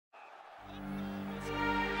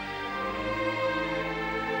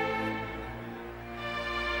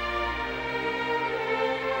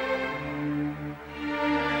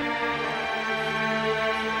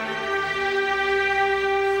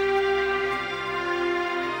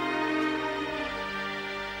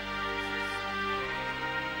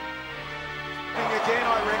again,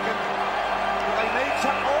 I reckon. They need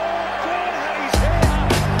to... Oh, Gawn had his head.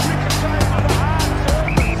 Ricochet on the hard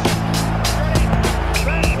surface.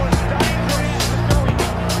 That was dangerous.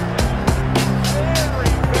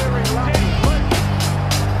 Very, very lucky.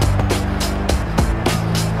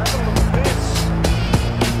 Have a look at this.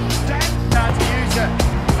 Start to use it.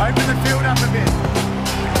 Open the field up a bit.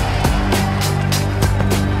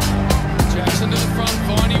 Jackson to the front,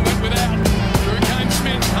 Viney went without. Through came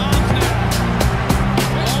Smith, Harms now.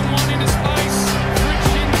 Long one into space.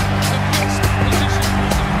 Fritsch in the best position.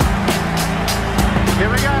 Here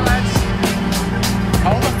we go, lads.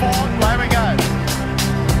 Hold the fort, away we go.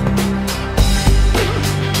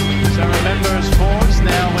 So remember, as forwards,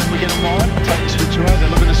 now when we get them wide, take the switch away, they're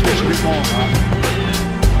looking to switch a bit more.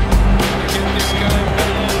 Get this game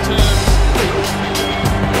back on terms.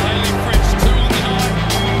 Haley Fritsch, 2 on the night.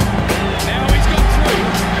 Now he's got 3.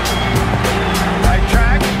 They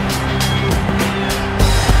track.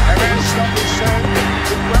 Everyone's stop this soon.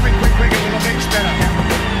 When we quick, it will mix better.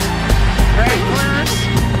 Red clearance,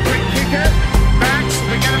 quick kicker, backs,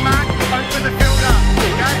 we're going to mark, open the field up,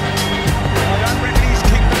 okay? I don't reckon he's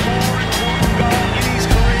kicked a more important goal in his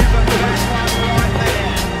career, but that's one right there.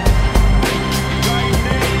 They need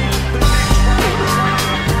the next round.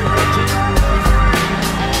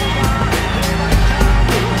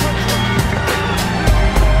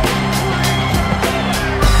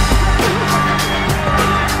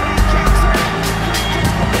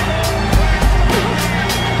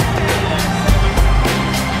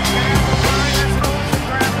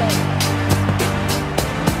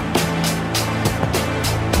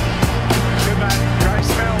 Good mate, great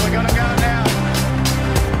spell, we're going to go now.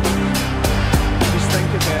 Just think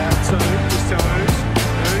about, so just tell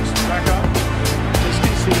who's, back up. Just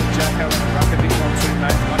consider Jacko and Ruck a bit more too,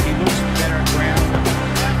 mate. Like he looks better at ground. I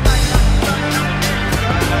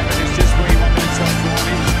don't know, but it's just where you want me to tell Gawn.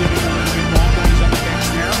 He's giving a little bit more, but he's on the bench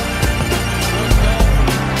now. First goal from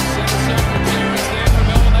centre circle clearance there for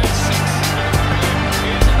Melbourne, 8-6.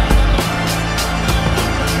 Here's another look.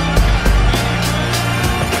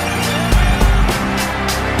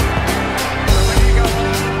 So when you go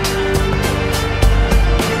on,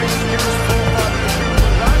 give us 4 or 5 minutes to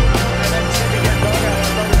run, and then see if you get Doggo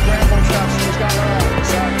and Doggo's Grand Final stuff, so he's going all right.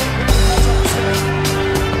 So that's what we're seeing.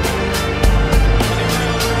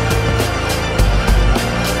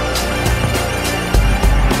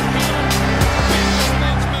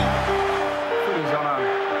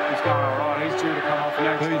 He's going all right. He's due to come off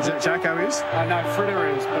next. Who Jacko is? I know Fritter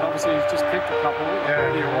is, but obviously he's just kicked a couple. Yeah.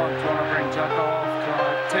 Who do you want? Do you want to bring Jacko off?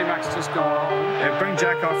 T-Mac's just gone on. Yeah, bring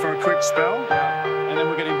Jack off for a quick spell, and then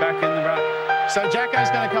we'll get him back in the ruck. So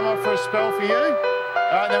Jacko's going to come off for a spell for you.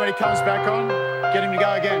 All right, then when he comes back on, get him to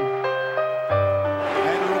go again.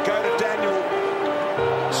 And it'll go to Daniel.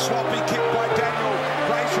 Sloppy kick by Daniel.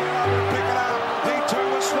 Brayshaw up and pick it up. He too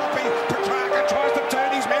was sloppy. Petrarca tries to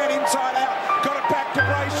turn his man inside out. Got it back to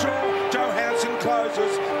Brayshaw. Johansson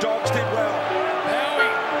closes. Dogs did well. Now he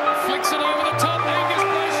flicks it over the top. Angus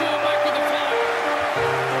Brayshaw back with the flag.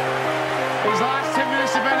 His last 10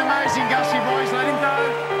 minutes have been amazing, Gussie boys. Let him go.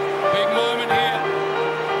 Big moment here.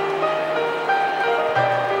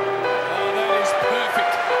 Oh, that is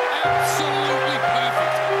perfect. Absolutely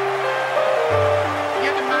perfect.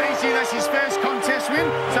 Yeah, amazing. That's his first contest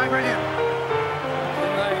win. So brilliant.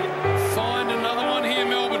 Can they find another one here,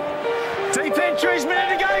 Melbourne? Deep entries,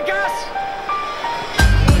 minute to go, Gus.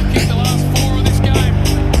 They've kicked the last 4 of this game.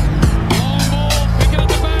 Long ball, pick it at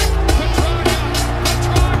the back. Petrarca.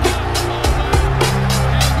 Oh, wow.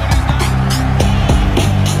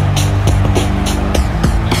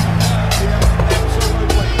 How good is that?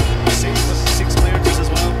 Absolutely. 6 clearances as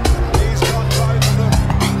well. He's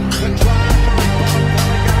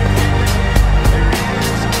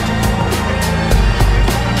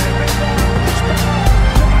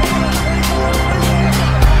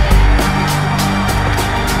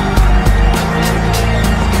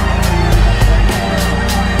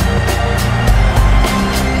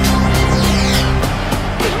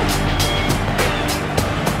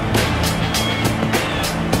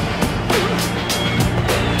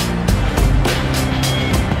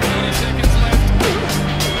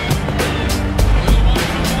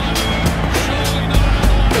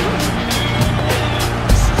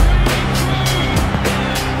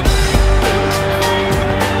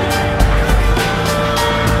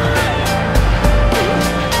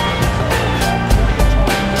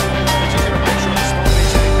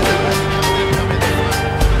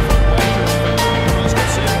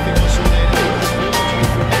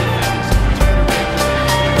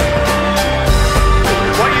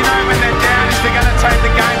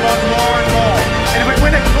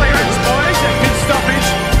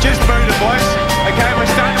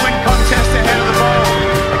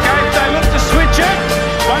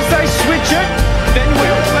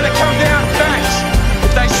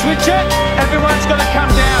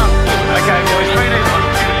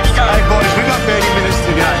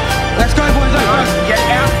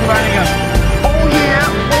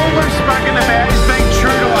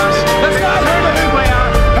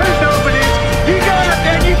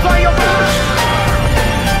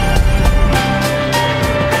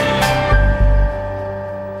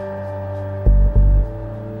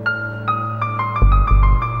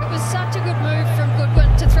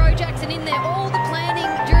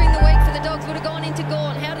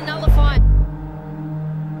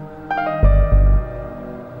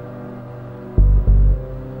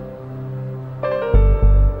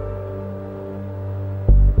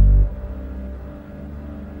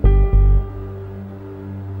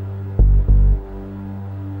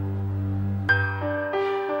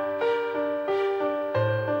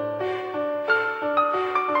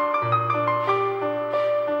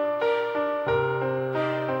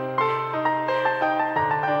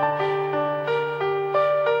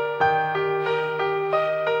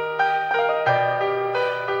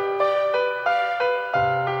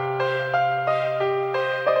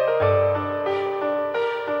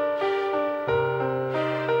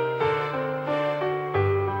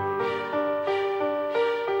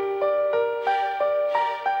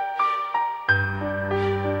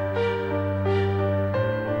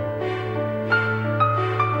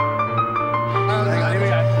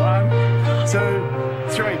 2,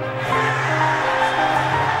 3.